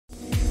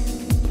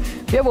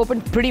We have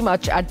opened pretty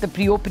much at the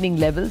pre-opening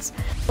levels.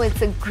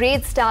 It's a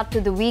great start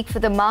to the week for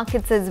the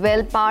markets as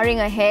well,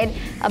 powering ahead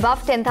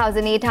above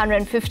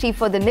 10,850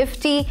 for the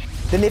Nifty.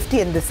 The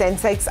Nifty and the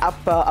Sensex up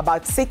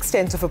about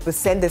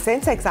 0.6%. The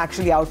Sensex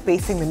actually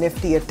outpacing the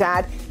Nifty a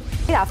tad.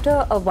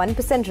 After a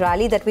 1%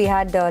 rally that we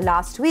had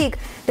last week,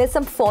 there's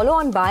some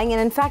follow-on buying,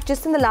 and in fact,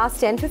 just in the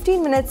last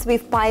 10-15 minutes,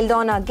 we've piled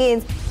on our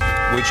gains.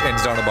 Which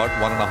ends down about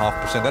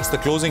 1.5%. That's the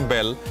closing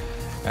bell,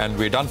 and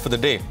we're done for the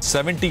day.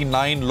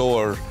 79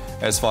 lower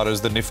as far as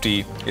the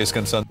Nifty is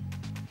concerned.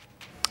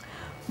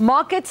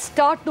 Markets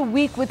start the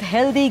week with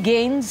healthy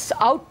gains,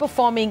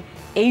 outperforming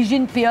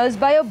Asian peers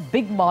by a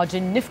big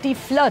margin. Nifty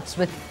flirts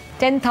with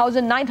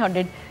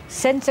 10,900.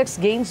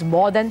 Sensex gains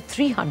more than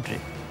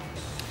 300.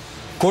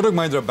 Kotak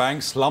Mahindra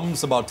Bank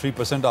slumps about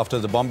 3% after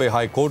the Bombay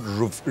High Court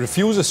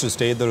refuses to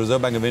stay the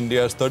Reserve Bank of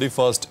India's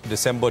 31st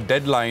December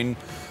deadline,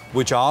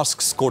 which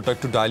asks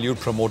Kotak to dilute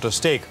promoter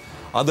stake.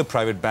 Other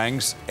private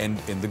banks end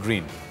in the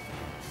green.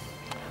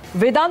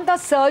 Vedanta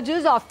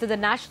surges after the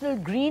National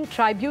Green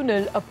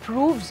Tribunal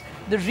approves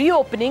the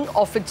reopening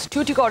of its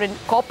Tuticorin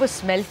copper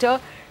smelter.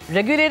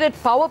 Regulated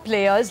power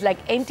players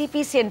like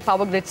NTPC and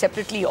Power Grid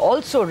separately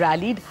also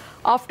rallied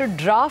after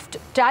draft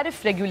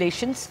tariff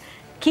regulations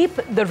keep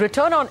the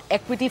return on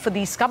equity for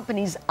these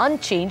companies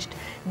unchanged.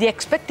 The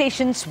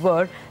expectations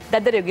were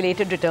that the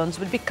regulated returns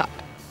will be cut.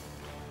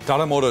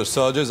 Tata Motors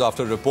surges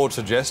after reports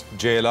suggest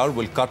JLR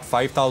will cut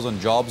 5,000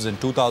 jobs in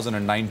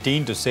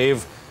 2019 to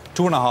save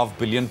 £2.5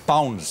 billion.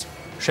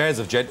 Shares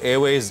of Jet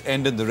Airways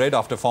end in the red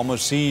after former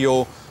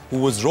CEO, who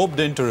was roped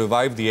in to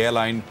revive the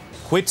airline,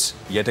 quits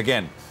yet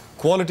again.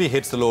 Quality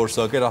hits the lower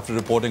circuit after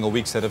reporting a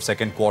weak set of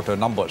second quarter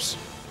numbers.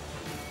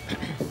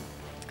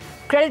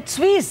 Credit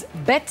Suisse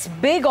bets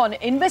big on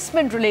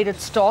investment-related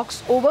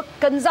stocks over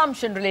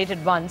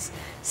consumption-related ones,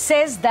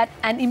 says that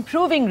an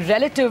improving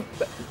relative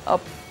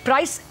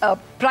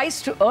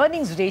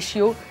price-to-earnings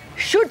ratio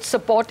should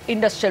support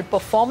industrial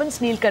performance.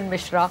 Neelkan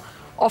Mishra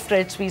of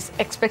Credit Suisse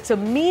expects a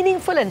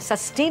meaningful and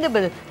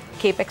sustainable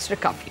capex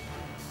recovery.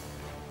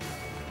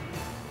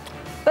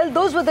 Well,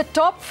 those were the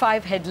top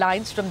 5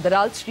 headlines from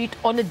Dalal Street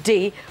on a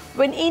day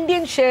when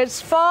Indian shares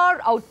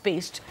far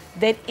outpaced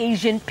their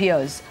Asian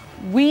peers.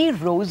 We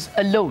rose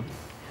alone.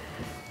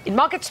 In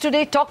markets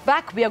today, Talk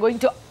Back, we are going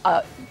to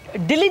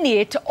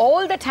delineate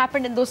all that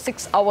happened in those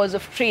 6 hours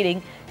of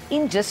trading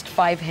in just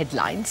 5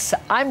 headlines.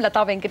 I'm Lata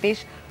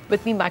Venkatesh,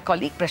 with me my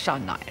colleague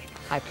Prashant Nair.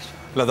 Hi, Prashant.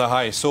 Lata,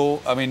 hi.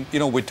 So, I mean,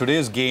 with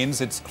today's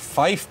gains, it's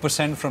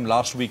 5% from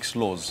last week's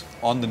lows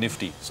on the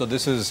Nifty. So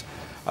this is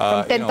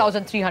from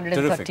 10,330.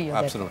 Terrific,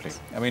 absolutely.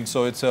 I mean,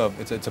 so it's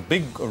a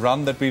big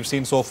run that we've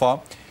seen so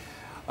far.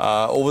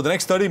 Over the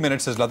next 30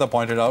 minutes, as Lata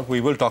pointed out, we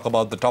will talk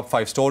about the top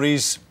 5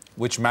 stories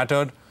which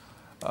mattered,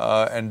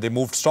 and they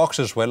moved stocks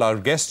as well. Our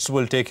guests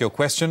will take your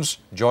questions.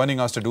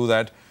 Joining us to do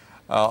that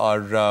are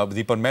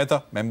Deepan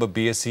Mehta, member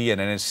BSc and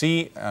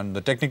NSC, and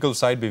the technical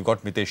side, we've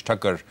got Mitesh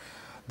Thakkar.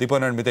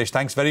 Deepan and Mitesh,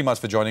 thanks very much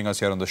for joining us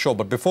here on the show.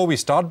 But before we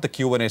start the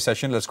Q&A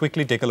session, let's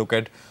quickly take a look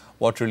at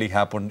what really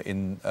happened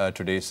in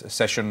today's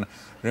session.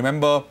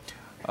 Remember,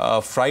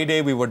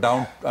 Friday we were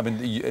down, I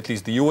mean, at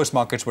least the US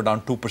markets were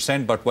down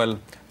 2%, but well,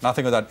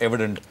 nothing of that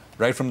evident.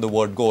 Right from the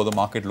word go, the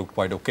market looked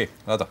quite okay.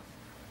 Radha.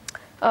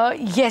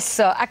 Yes,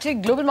 actually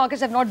global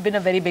markets have not been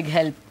a very big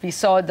help. We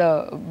saw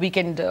the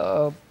weekend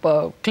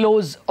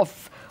close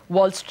of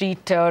Wall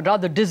Street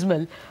rather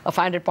dismal,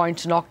 500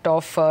 points knocked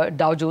off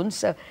Dow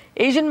Jones.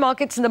 Asian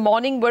markets in the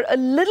morning were a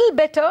little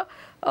better,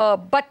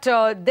 but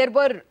there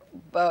were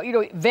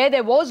where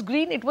there was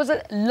green, it was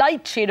a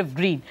light shade of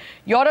green.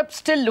 Europe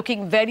still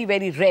looking very,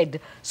 very red.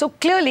 So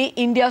clearly,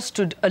 India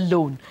stood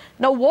alone.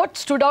 Now, what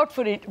stood out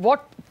for it,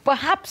 what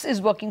perhaps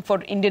is working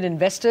for Indian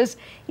investors,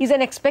 is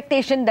an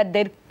expectation that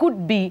there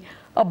could be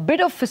a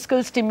bit of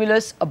fiscal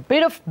stimulus, a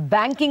bit of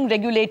banking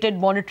regulated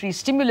monetary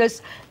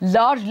stimulus,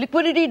 large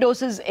liquidity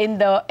doses in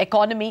the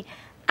economy,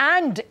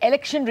 and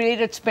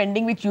election-related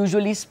spending, which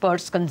usually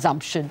spurs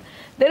consumption.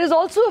 There is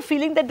also a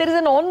feeling that there is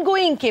an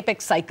ongoing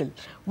capex cycle,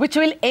 which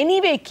will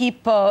anyway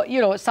keep,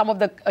 some of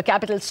the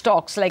capital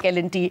stocks like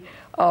L&T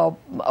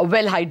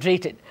well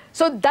hydrated.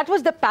 So that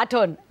was the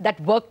pattern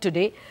that worked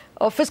today.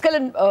 Fiscal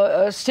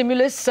and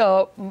stimulus,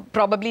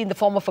 probably in the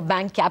form of a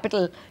bank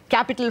capital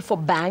for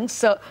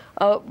banks,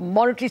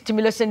 monetary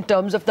stimulus in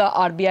terms of the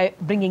RBI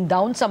bringing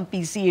down some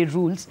PCA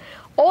rules.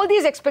 All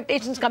these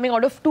expectations coming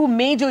out of 2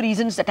 major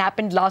reasons that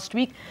happened last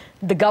week.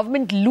 The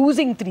government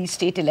losing 3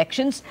 state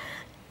elections,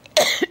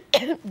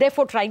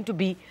 therefore trying to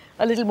be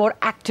a little more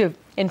active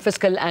in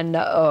fiscal and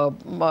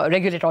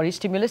regulatory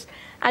stimulus.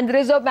 And the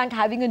Reserve Bank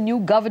having a new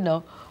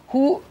governor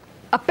who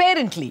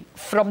apparently,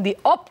 from the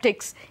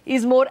optics,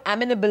 is more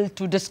amenable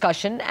to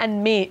discussion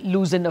and may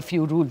loosen a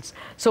few rules.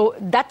 So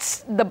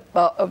that's the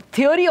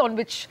theory on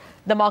which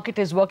the market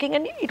is working,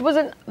 and it was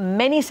a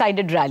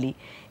many-sided rally.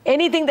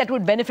 Anything that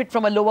would benefit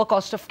from a lower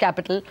cost of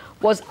capital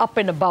was up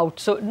and about.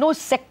 So no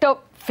sector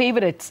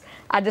favorites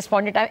at this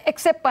point in time,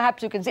 except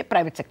perhaps you can say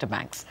private sector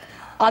banks.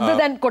 Other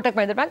than Kotak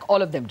Mahindra Bank,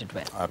 all of them did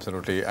well.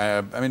 Absolutely.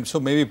 I mean, so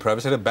maybe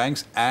private sector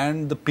banks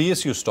and the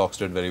PSU stocks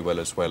did very well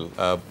as well.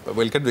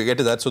 We'll get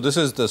to that. So this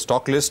is the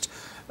stock list.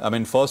 I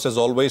mean, first, as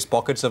always,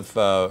 pockets of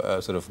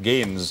sort of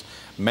gains.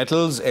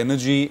 Metals,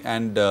 energy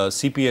and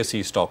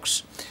CPSE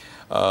stocks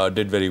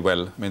did very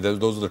well. I mean,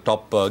 those are the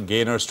top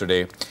gainers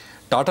today.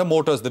 Tata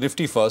Motors, the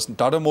Nifty first.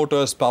 Tata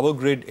Motors, Power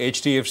Grid,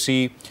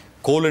 HDFC,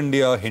 Coal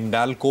India,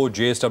 Hindalco,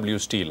 JSW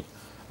Steel.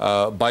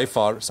 By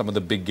far some of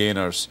the big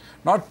gainers,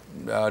 not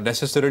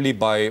necessarily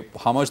by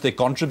how much they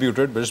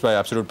contributed, but just by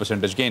absolute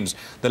percentage gains.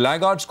 The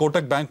laggards,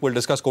 Kotak Bank, we'll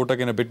discuss Kotak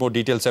in a bit more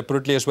detail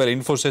separately as well.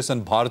 Infosys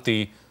and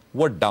Bharti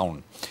were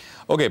down.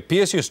 Okay,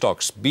 PSU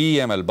stocks,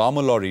 BEML,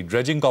 Barmer Lorry,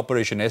 Dredging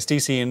Corporation,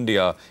 STC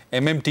India,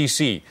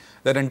 MMTC,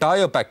 that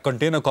entire pack,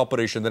 Container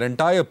Corporation, that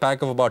entire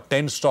pack of about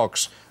 10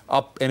 stocks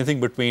up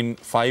anything between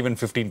 5 and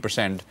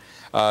 15%.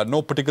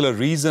 No particular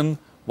reason.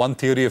 One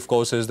theory, of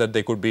course, is that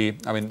they could be,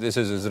 I mean, this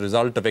is as a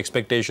result of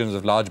expectations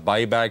of large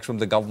buybacks from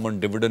the government,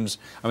 dividends.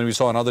 I mean, we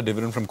saw another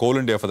dividend from Coal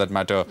India, for that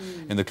matter,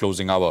 in the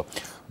closing hour.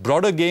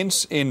 Broader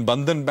gains in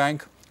Bandhan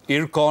Bank,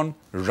 Ircon,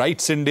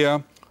 Rights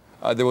India.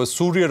 There was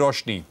Surya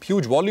Roshni,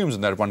 huge volumes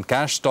in that one.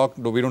 Cash stock,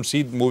 though we don't see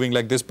it moving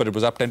like this, but it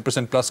was up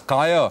 10% plus.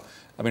 Kaya,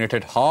 I mean, it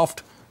had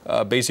halved,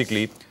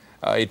 basically.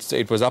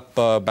 It was up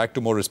back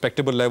to more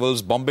respectable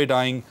levels. Bombay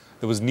Dyeing.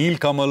 There was Neil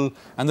Kamal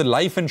and the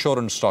life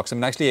insurance stocks. I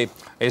mean, actually,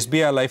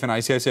 SBI Life and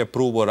ICICI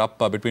Pru were up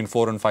between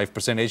 4 and 5%.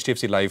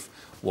 HDFC Life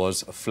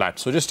was flat.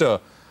 So just a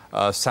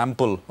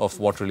sample of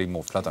what really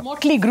moved. Lata.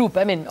 Motley Group,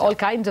 I mean, all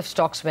kinds of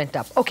stocks went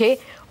up. Okay,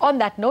 on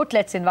that note,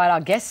 let's invite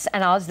our guests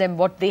and ask them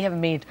what they have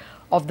made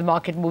of the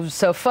market moves.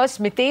 So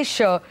first,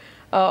 Mitesh,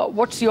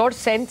 what's your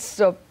sense?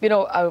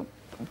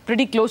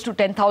 Pretty close to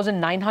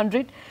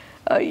 10,900.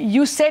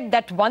 You said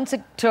that once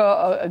it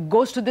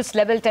goes to this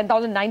level,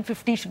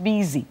 10,950 should be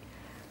easy.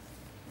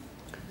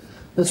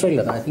 That's right,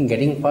 Lata. I think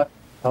getting past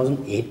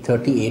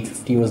 1,830,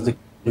 850 was the...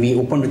 We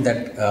opened with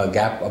that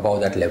gap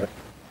above that level.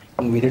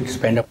 We did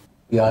spend a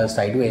few hours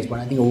sideways, but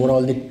I think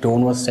overall the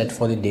tone was set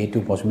for the day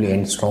to possibly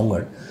end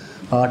stronger.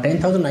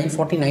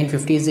 10,940,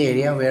 950 is the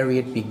area where we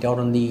had peaked out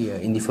on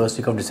in the first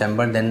week of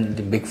December. Then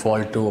the big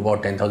fall to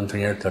about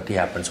 10,330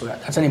 happened. So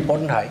that's an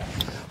important high.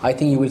 I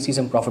think you will see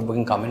some profit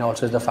booking come in.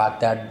 Also is the fact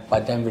that by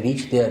the time we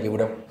reach there, we would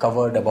have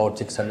covered about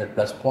 600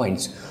 plus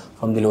points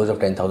from the lows of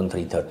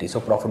 10,330.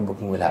 So profit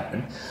booking will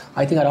happen.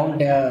 I think around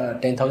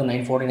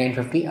 10,940,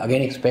 950.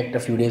 Again, expect a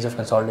few days of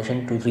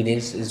consolidation. 2-3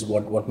 days is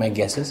what my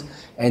guess is.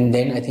 And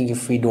then I think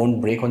if we don't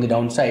break on the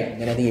downside,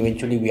 then I think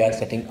eventually we are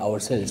setting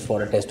ourselves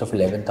for a test of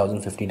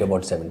 11,050 to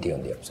about 70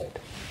 on the upside.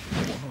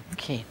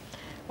 Okay.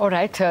 All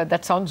right.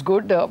 That sounds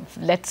good.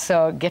 Let's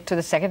get to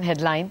the second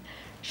headline.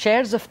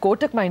 Shares of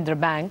Kotak Mahindra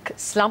Bank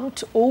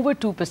slumped over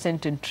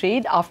 2% in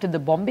trade after the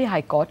Bombay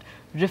High Court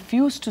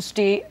refused to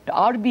stay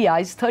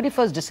RBI's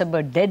 31st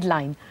December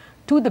deadline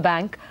to the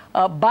bank,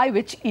 by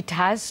which it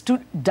has to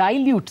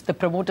dilute the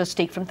promoter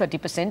stake from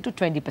 30% to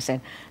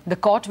 20%. The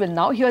court will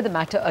now hear the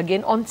matter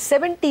again on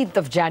 17th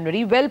of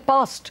January, well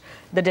past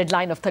the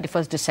deadline of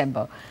 31st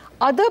December.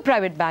 Other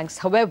private banks,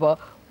 however,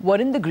 were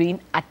in the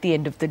green at the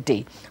end of the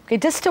day. Okay,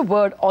 just a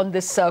word on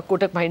this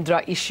Kotak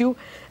Mahindra issue.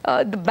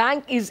 The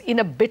bank is in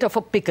a bit of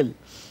a pickle.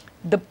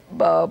 The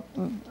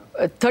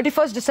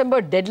 31st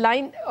December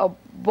deadline,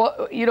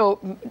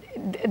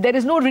 there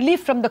is no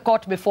relief from the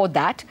court before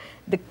that.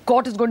 The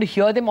court is going to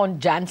hear them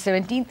on Jan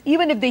 17th.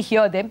 Even if they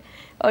hear them,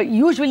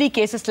 usually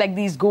cases like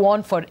these go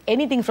on for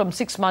anything from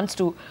 6 months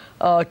to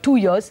 2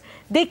 years.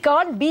 They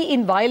can't be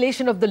in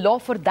violation of the law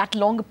for that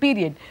long a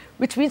period,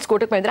 which means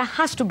Kotak Mahindra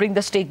has to bring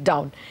the stake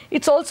down.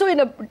 It's also in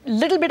a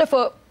little bit of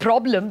a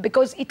problem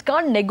because it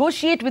can't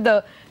negotiate with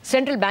the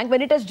central bank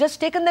when it has just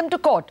taken them to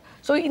court.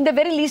 So in the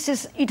very least,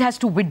 it has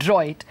to withdraw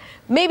it.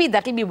 Maybe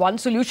that will be one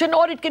solution,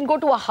 or it can go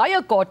to a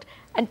higher court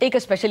and take a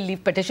special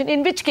leave petition,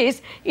 in which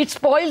case it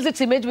spoils its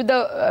image with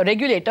the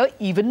regulator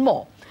even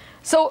more.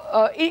 So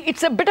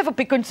it's a bit of a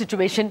piquant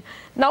situation.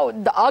 Now,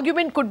 the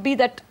argument could be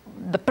that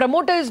the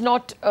promoter is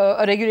not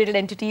a regulated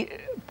entity.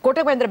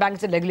 Kotak Mahindra Bank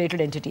is a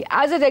regulated entity.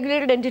 As a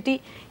regulated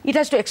entity, it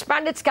has to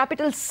expand its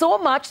capital so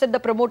much that the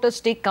promoter's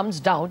stake comes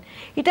down.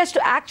 It has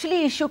to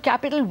actually issue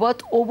capital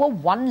worth over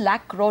 1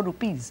 lakh crore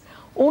rupees.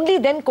 Only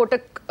then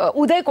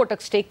Uday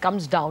Kotak's stake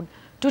comes down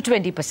to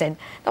 20%.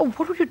 Now,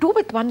 what would you do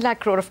with 1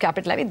 lakh crore of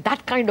capital? I mean,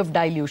 that kind of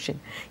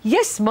dilution.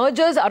 Yes,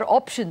 mergers are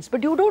options,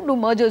 but you don't do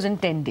mergers in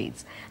 10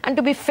 days. And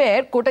to be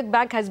fair, Kotak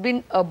Bank has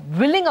been a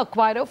willing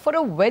acquirer for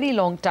a very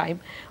long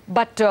time,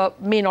 but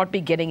may not be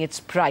getting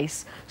its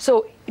price.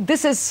 So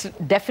this is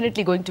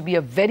definitely going to be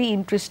a very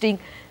interesting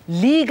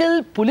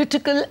legal,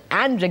 political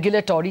and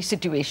regulatory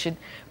situation.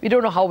 We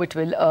don't know how it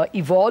will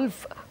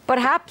evolve.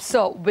 Perhaps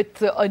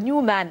with a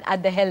new man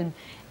at the helm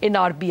in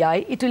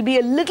RBI, it will be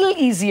a little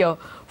easier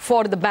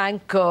for the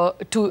bank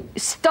to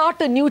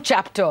start a new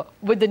chapter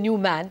with the new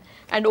man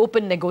and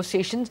open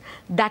negotiations.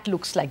 That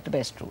looks like the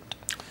best route.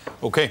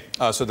 Okay,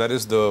 so that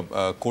is the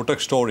Kotak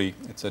story.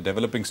 It's a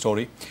developing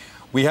story.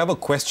 We have a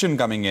question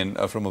coming in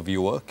from a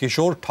viewer.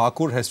 Kishore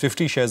Thakur has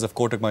 50 shares of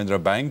Kotak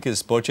Mahindra Bank.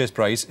 His purchase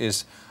price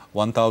is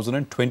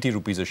 1,020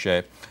 rupees a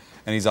share.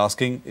 and he's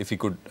asking if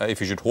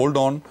he should hold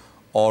on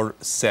or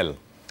sell.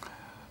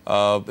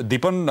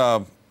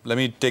 Deepan, let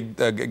me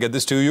get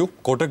this to you.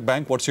 Kotak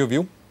Bank, what's your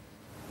view?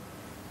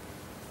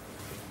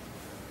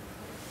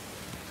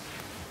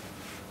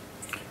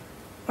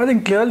 I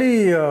think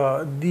clearly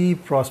the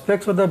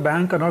prospects of the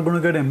bank are not going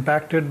to get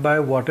impacted by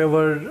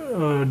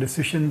whatever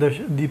decision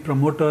the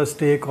promoters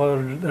take or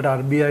that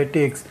RBI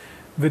takes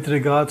with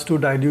regards to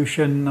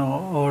dilution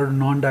or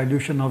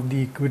non-dilution of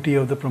the equity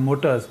of the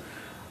promoters.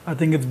 I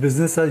think it's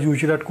business as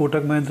usual at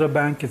Kotak Mahindra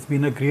Bank. It's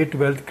been a great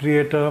wealth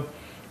creator,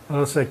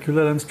 a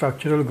secular and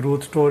structural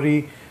growth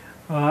story,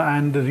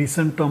 and the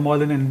recent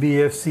turmoil in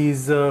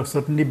NBFCs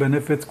certainly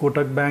benefits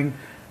Kotak Bank.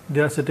 They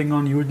are sitting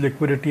on huge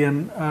liquidity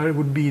and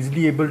would be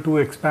easily able to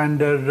expand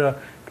their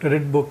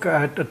credit book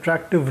at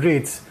attractive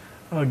rates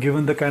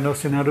given the kind of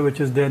scenario which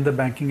is there in the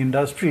banking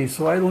industry.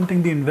 So I don't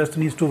think the investor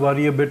needs to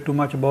worry a bit too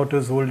much about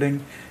his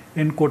holding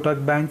in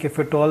Kotak Bank. If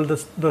at all the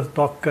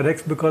stock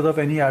corrects because of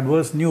any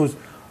adverse news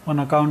on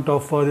account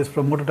of this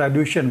promoter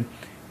dilution,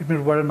 it may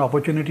provide an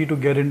opportunity to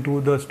get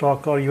into the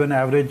stock or even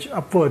average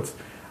upwards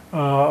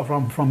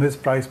from his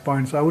price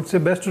point. So I would say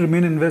best to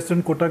remain invested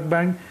in Kotak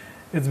Bank.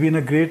 It's been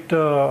a great,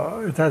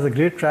 it has a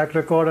great track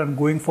record, and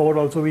going forward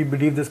also we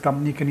believe this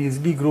company can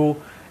easily grow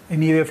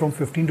anywhere from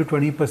 15 to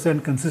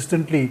 20%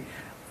 consistently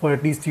for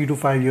at least 3 to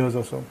 5 years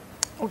or so.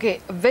 Okay,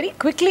 very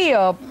quickly,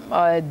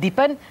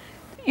 Deepan,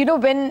 you know,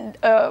 when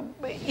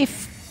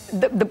if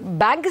the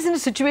bank is in a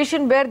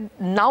situation where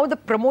now the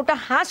promoter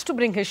has to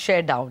bring his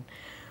share down,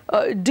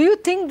 do you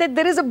think that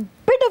there is a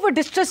bit of a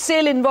distress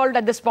sale involved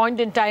at this point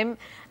in time,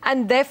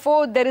 and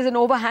therefore there is an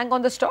overhang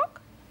on the stock?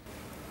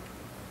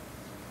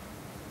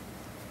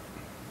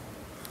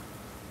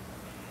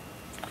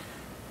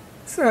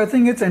 So I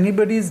think it's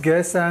anybody's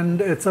guess,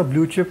 and it's a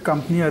blue chip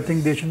company. I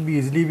think they should be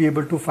easily be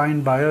able to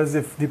find buyers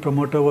if the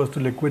promoter was to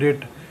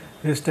liquidate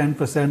his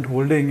 10%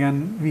 holding.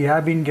 And we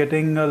have been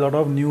getting a lot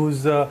of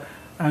news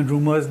and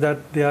rumors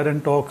that they are in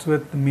talks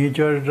with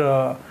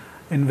major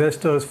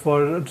investors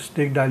for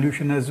stake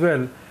dilution as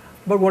well.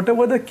 But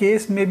whatever the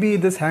case, maybe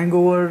this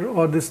hangover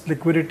or this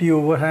liquidity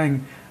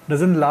overhang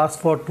doesn't last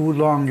for too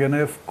long. And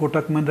if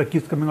Kotak Mahindra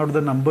keeps coming out of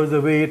the numbers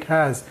the way it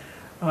has,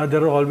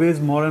 there are always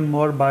more and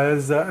more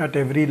buyers at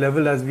every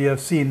level, as we have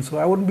seen. So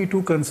I wouldn't be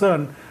too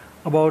concerned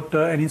about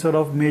any sort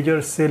of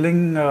major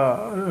selling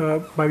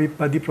by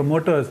the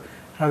promoters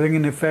having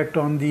an effect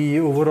on the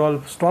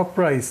overall stock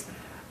price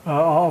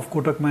of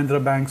Kotak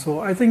Mahindra Bank. So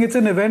I think it's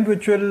an event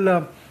which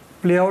will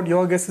play out.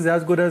 Your guess is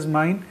as good as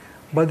mine,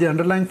 but the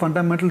underlying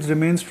fundamentals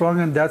remain strong,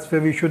 and that's where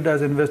we should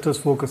as investors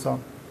focus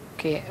on.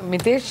 Okay,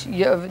 Mitesh,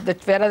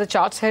 where are the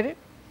charts headed?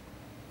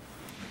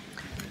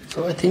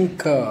 So I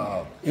think,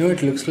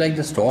 it looks like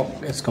the stock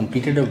has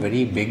completed a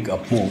very big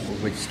up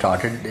move, which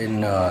started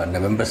in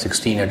November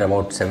 16 at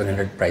about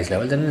 700 price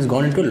levels, and has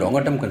gone into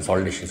longer term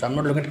consolidation. So I'm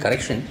not looking at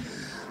correction,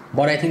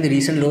 but I think the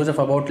recent lows of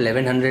about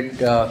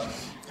 1100,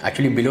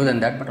 actually below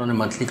than that, but on a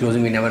monthly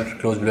closing, we never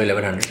closed below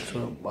 1100.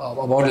 So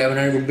about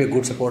 1100 would be a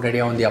good support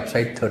area on the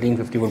upside.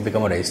 1350 would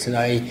become a resistance.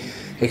 I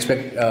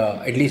expect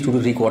at least 2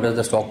 to 3 quarters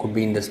the stock could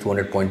be in this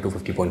 200 point,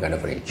 250 point kind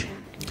of range.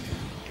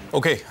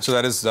 Okay, so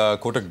that is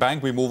Kotak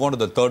Bank. We move on to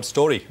the third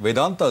story.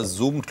 Vedanta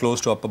zoomed close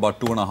to up about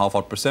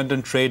 2.5%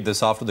 in trade.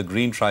 This after the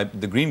Green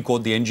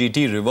Court, the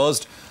NGT,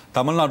 reversed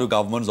Tamil Nadu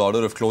government's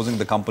order of closing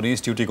the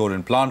company's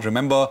Tuticorin plant.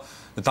 Remember,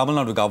 the Tamil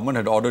Nadu government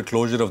had ordered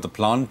closure of the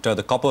plant,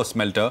 the copper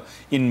smelter,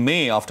 in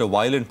May after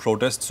violent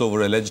protests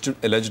over alleged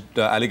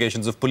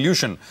allegations of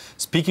pollution.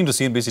 Speaking to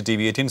CNBC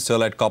TV18,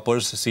 Sterlite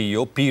Copper's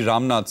CEO P.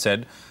 Ramnath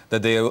said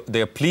that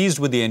they are pleased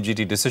with the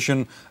NGT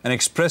decision and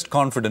expressed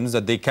confidence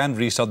that they can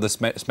restart the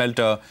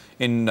smelter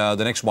in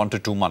the next 1 to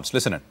 2 months.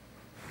 Listen in.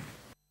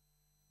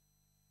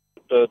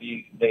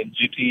 The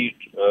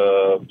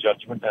NGT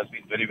judgment has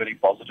been very, very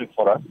positive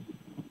for us.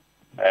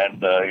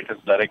 And it has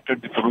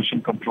directed the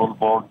Pollution Control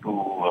Board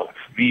to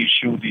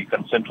reissue the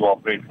consent to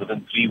operate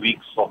within 3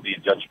 weeks of the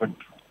judgment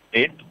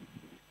date.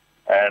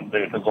 And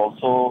it has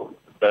also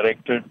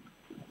directed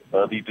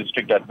the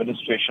district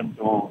administration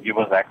to give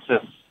us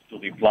access to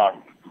the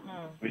plant,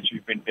 which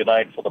we've been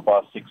denied for the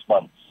past 6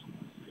 months.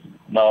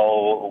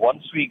 Now,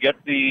 once we get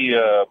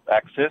the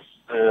access,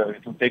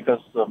 it will take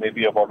us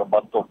maybe about a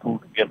month or two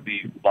to get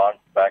the plant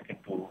back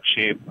into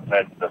shape,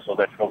 and so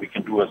that we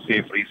can do a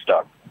safe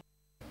restart.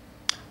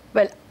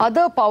 Well,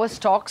 other power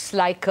stocks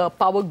like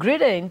Power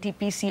Grid and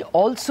NTPC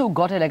also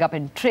got a leg up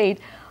in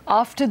trade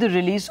after the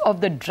release of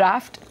the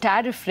draft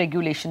tariff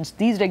regulations.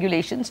 These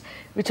regulations,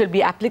 which will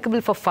be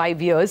applicable for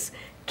 5 years,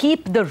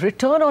 keep the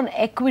return on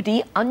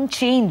equity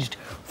unchanged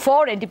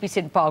for NTPC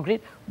and Power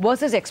Grid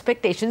versus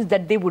expectations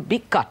that they would be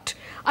cut.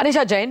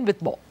 Anisha Jain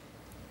with more.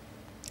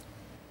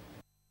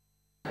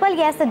 Well,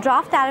 yes, the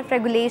draft tariff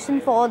regulation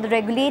for the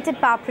regulated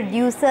power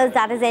producers,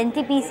 that is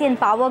NTPC and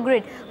Power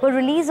Grid, were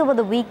released over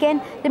the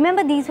weekend.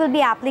 Remember, these will be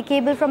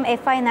applicable from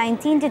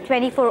FY19 to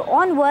 24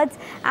 onwards,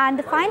 and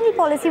the final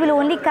policy will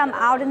only come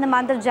out in the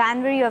month of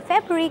January or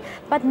February.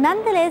 But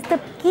nonetheless, the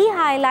key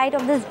highlight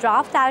of this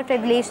draft tariff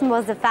regulation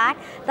was the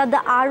fact that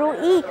the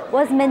ROE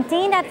was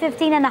maintained at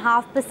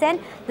 15.5%.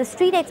 The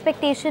street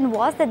expectation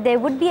was that there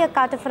would be a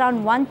cut of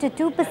around 1 to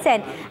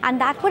 2%,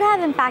 and that would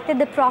have impacted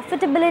the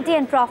profitability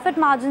and profit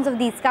margins of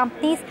these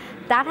companies.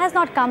 That has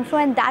not come through,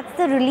 and that's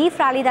the relief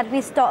rally that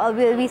we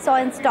saw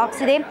in stocks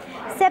today.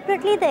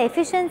 Separately, the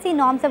efficiency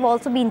norms have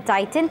also been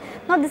tightened.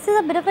 Now, this is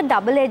a bit of a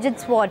double-edged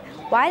sword.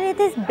 While it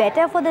is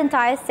better for the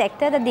entire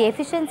sector that the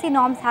efficiency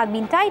norms have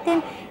been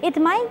tightened,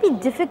 it might be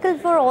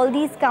difficult for all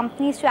these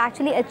companies to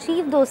actually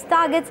achieve those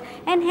targets,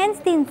 and hence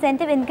the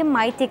incentive income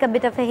might take a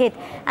bit of a hit.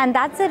 And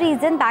that's the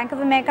reason Bank of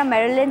America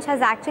Merrill Lynch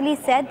has actually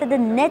said that the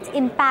net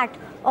impact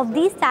of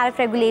these tariff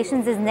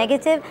regulations is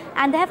negative,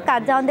 and they have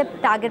cut down the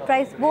target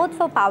price both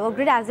for Power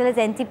Grid as well as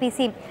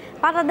NTPC.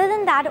 But other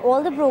than that,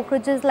 all the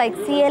brokerages like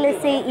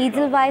CLSA,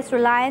 Edelweiss,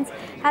 Reliance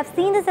have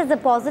seen this as a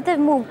positive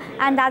move,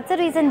 and that's the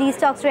reason these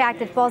stocks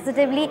reacted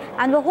positively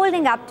and were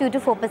holding up 2 to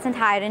 4%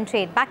 higher in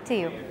trade. Back to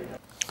you.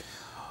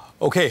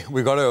 Okay,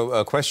 we got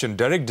a question.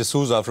 Derek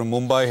D'Souza from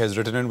Mumbai has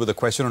written in with a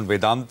question on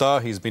Vedanta.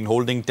 He's been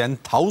holding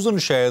 10,000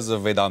 shares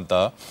of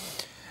Vedanta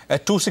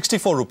at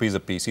 264 rupees a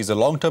piece. He's a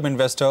long-term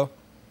investor.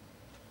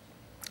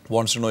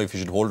 Wants to know if you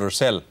should hold or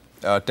sell.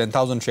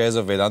 10,000 shares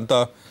of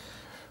Vedanta.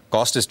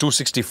 Cost is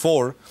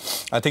 264.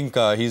 I think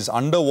he's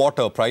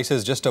underwater. Price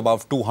is just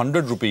above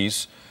 200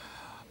 rupees.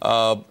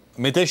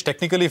 Mitesh,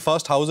 technically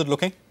first, how is it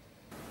looking?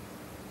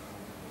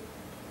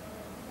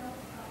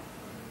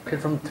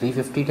 From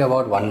 350 to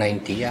about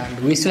 190, and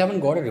we still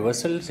haven't got a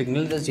reversal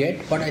signal as yet,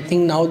 but I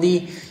think now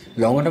the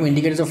longer term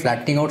indicators are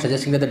flattening out,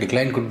 suggesting that the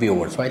decline could be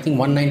over. So I think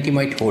 190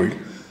 might hold,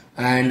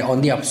 and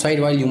on the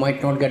upside, while you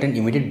might not get an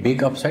immediate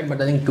big upside,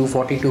 but I think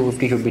 240,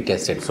 250 should be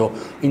tested. So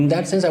in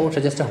that sense, I would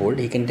suggest a hold.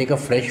 He can take a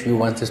fresh view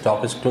once the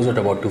stock is closer to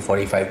about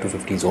 245,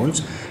 250 zones,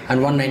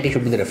 and 190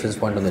 should be the reference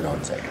point on the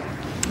downside.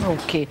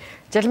 Okay,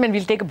 gentlemen,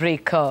 we'll take a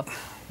break,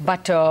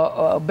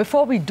 but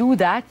before we do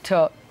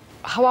that,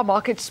 how are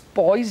markets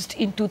poised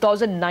in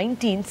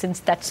 2019,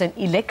 since that's an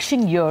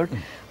election year?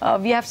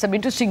 We have some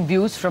interesting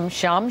views from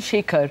Shyam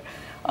Shekhar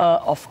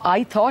of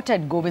iThought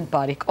and Govind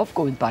Parekh of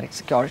Govind Parekh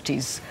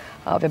Securities.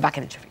 We're back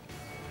in a jiffy.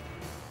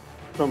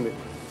 From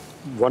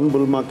one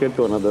bull market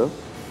to another,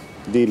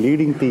 the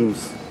leading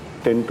themes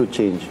tend to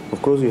change.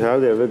 Of course, you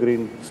have the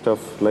evergreen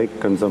stuff like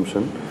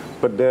consumption,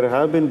 but there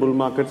have been bull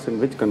markets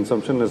in which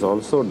consumption has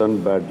also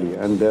done badly,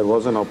 and there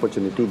was an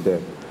opportunity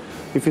there.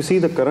 If you see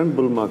the current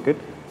bull market,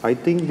 I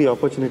think the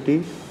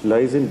opportunity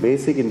lies in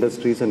basic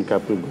industries and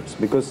capital goods,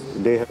 because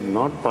they have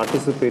not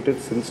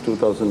participated since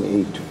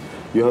 2008.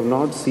 You have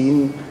not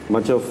seen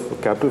much of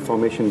capital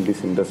formation in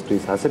these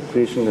industries. Asset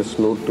creation has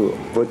slowed to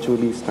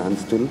virtually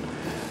standstill.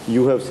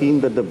 You have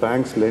seen that the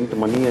banks lent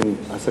money and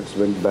assets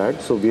went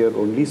bad. So we are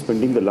only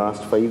spending the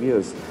last 5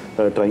 years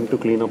trying to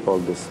clean up all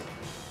this.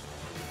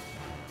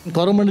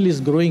 Coromandel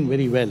is growing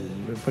very well.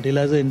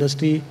 Fertilizer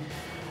industry,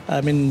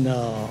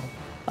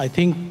 I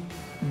think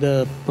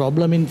the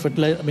problem in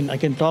fertilizer, I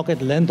can talk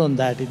at length on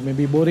that. It may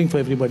be boring for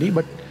everybody,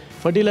 but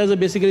fertilizer,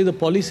 basically the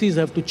policies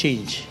have to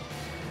change.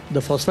 The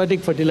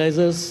phosphatic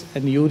fertilizers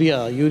and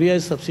urea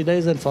is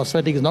subsidized and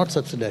phosphatic is not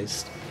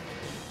subsidized.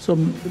 So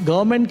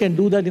government can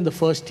do that in the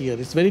first year.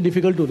 It's very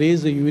difficult to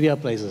raise the urea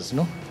prices,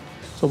 no?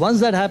 So once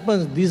that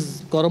happens,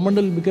 this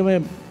Coromandel will become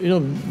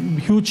a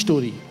huge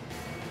story.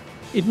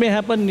 It may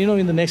happen,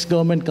 in the next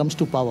government comes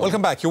to power.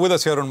 Welcome back. You're with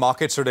us here on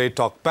Markets Today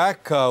Talk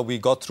Back. We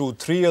got through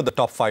 3 of the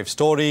top 5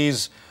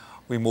 stories.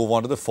 We move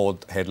on to the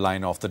 4th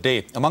headline of the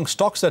day. Among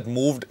stocks that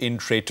moved in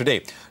trade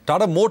today,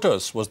 Tata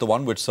Motors was the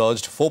one which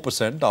surged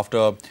 4%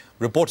 after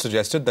reports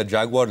suggested that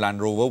Jaguar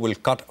Land Rover will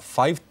cut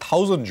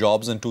 5,000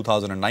 jobs in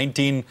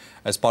 2019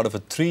 as part of a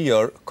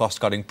 3-year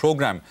cost-cutting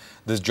program.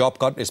 This job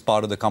cut is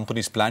part of the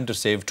company's plan to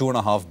save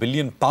 £2.5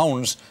 billion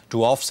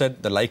to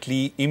offset the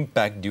likely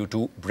impact due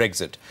to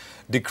Brexit,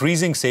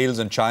 decreasing sales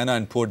in China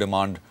and poor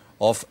demand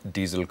of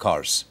diesel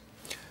cars.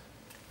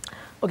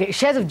 Okay,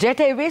 shares of Jet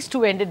Airways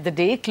too ended the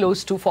day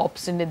close to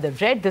 4% in the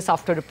red. This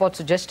after reports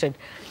suggested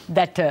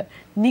that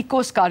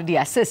Nikos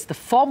Kardiasis, the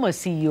former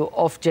CEO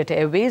of Jet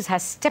Airways,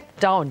 has stepped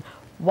down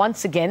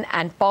once again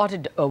and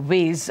parted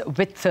ways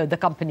with the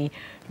company.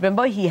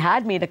 Remember, he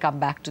had made a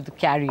comeback to the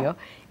carrier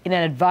in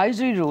an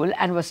advisory role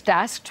and was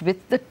tasked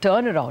with the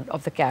turnaround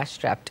of the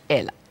cash-strapped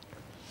airline.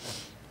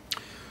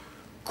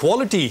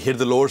 Quality hit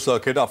the lower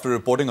circuit after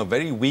reporting a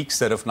very weak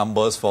set of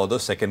numbers for the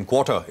second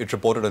quarter. It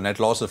reported a net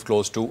loss of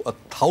close to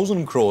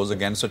 1,000 crores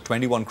against a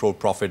 21 crore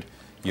profit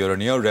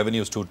year-on-year.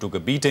 Revenues too took a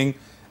beating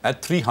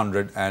at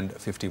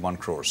 351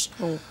 crores.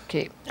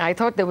 Okay. I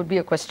thought there would be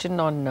a question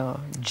on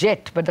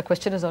Jet, but the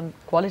question is on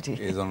quality.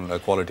 Is on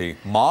quality.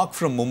 Mark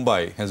from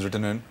Mumbai has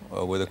written in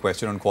with a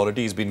question on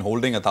quality. He's been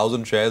holding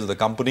 1,000 shares of the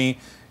company.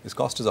 His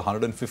cost is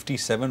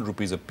 157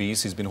 rupees a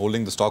piece. He's been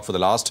holding the stock for the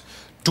last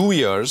 2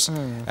 years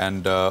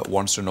and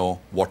wants to know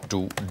what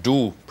to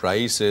do.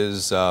 Price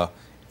is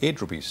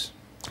 8 rupees.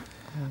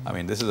 I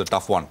mean, this is a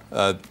tough one.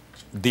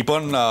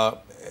 Deepan,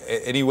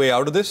 any way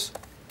out of this?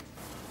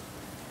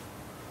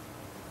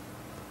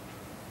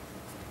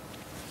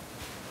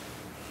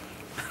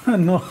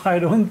 No, I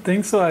don't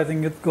think so. I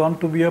think it's going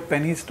to be a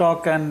penny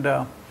stock, and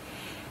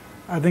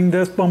I think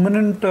there's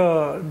permanent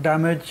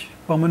damage,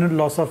 permanent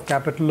loss of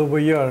capital over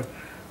here.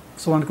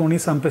 So one can only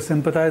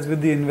sympathize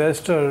with the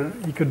investor.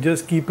 He could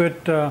just keep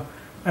it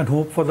and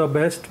hope for the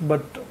best.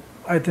 But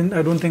I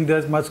don't think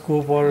there's much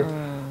scope or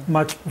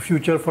much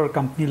future for a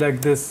company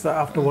like this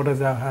after what has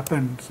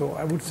happened. So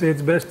I would say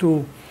it's best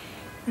to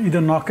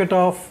either knock it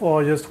off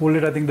or just hold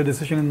it. I think the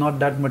decision is not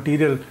that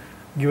material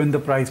given the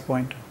price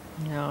point.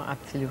 No,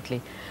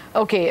 absolutely.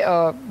 Okay,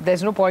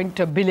 there's no point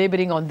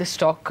belaboring on this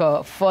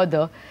stock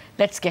further.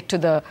 Let's get to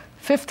the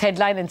fifth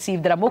headline and see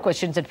if there are more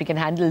questions that we can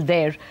handle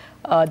there.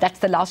 That's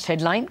the last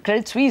headline.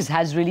 Credit Suisse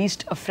has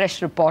released a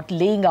fresh report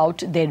laying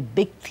out their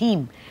big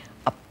theme,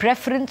 a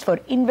preference for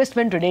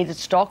investment-related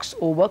stocks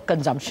over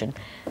consumption,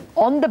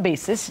 on the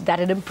basis that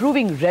an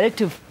improving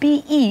relative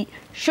PE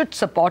should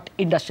support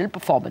industrial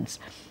performance.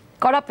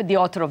 Caught up with the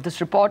author of this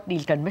report,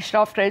 Neelkanth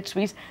Mishra of Credit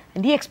Suisse,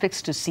 and he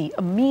expects to see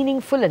a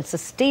meaningful and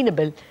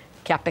sustainable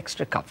capex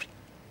recovery.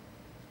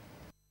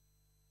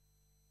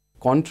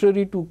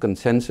 Contrary to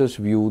consensus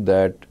view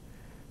that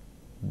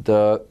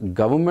the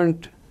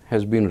government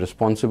has been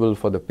responsible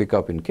for the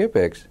pickup in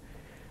capex,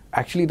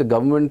 actually the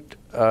government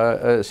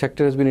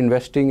sector has been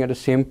investing at the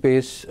same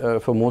pace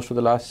for most of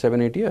the last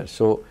 7-8 years.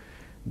 So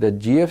the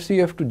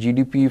GFCF to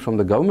GDP from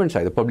the government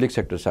side, the public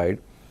sector side,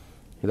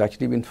 has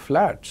actually been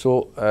flat.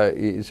 So,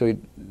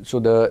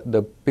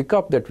 the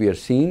pickup that we are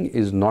seeing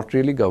is not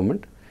really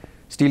government.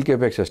 Steel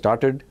capex has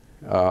started.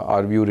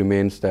 Our view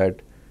remains that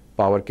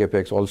power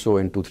capex also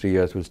in 2-3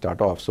 years will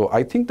start off. So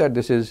I think that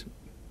this is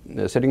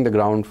setting the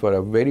ground for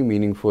a very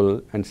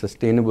meaningful and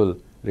sustainable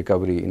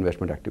recovery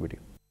investment activity.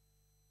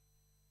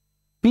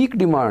 Peak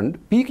demand,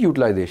 peak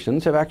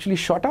utilizations have actually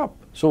shot up.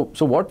 So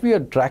what we are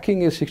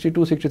tracking is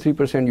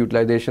 62-63%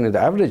 utilization at the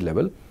average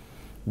level.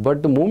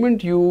 But the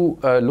moment you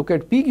look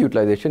at peak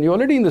utilization, you're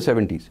already in the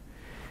 70s.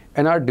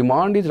 And our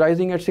demand is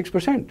rising at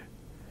 6%.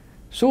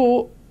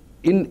 So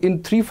in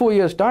 3-4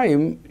 years'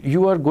 time,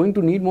 you are going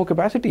to need more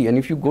capacity. And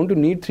if you're going to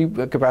need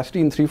capacity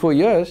in 3-4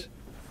 years,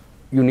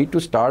 you need to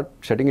start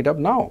setting it up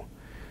now.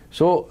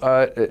 So,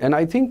 and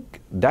I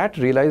think that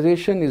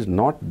realization is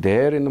not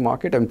there in the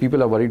market. And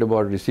people are worried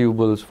about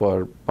receivables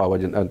for power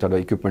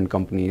equipment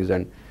companies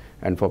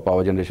and for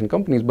power generation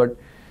companies. But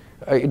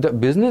the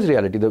business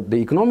reality, the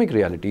economic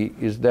reality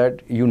is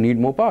that you need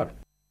more power.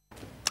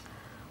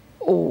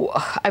 Oh,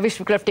 I wish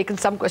we could have taken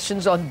some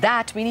questions on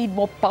that. We need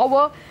more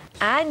power,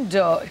 and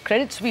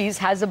Credit Suisse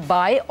has a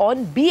buy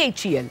on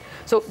BHEL.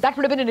 So that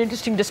would have been an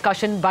interesting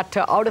discussion, but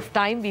out of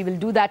time, we will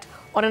do that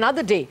on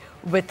another day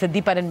with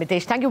Deepan and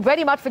Mitesh. Thank you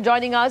very much for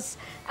joining us,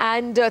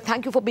 and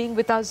thank you for being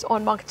with us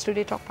on Markets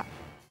Today Talk Back.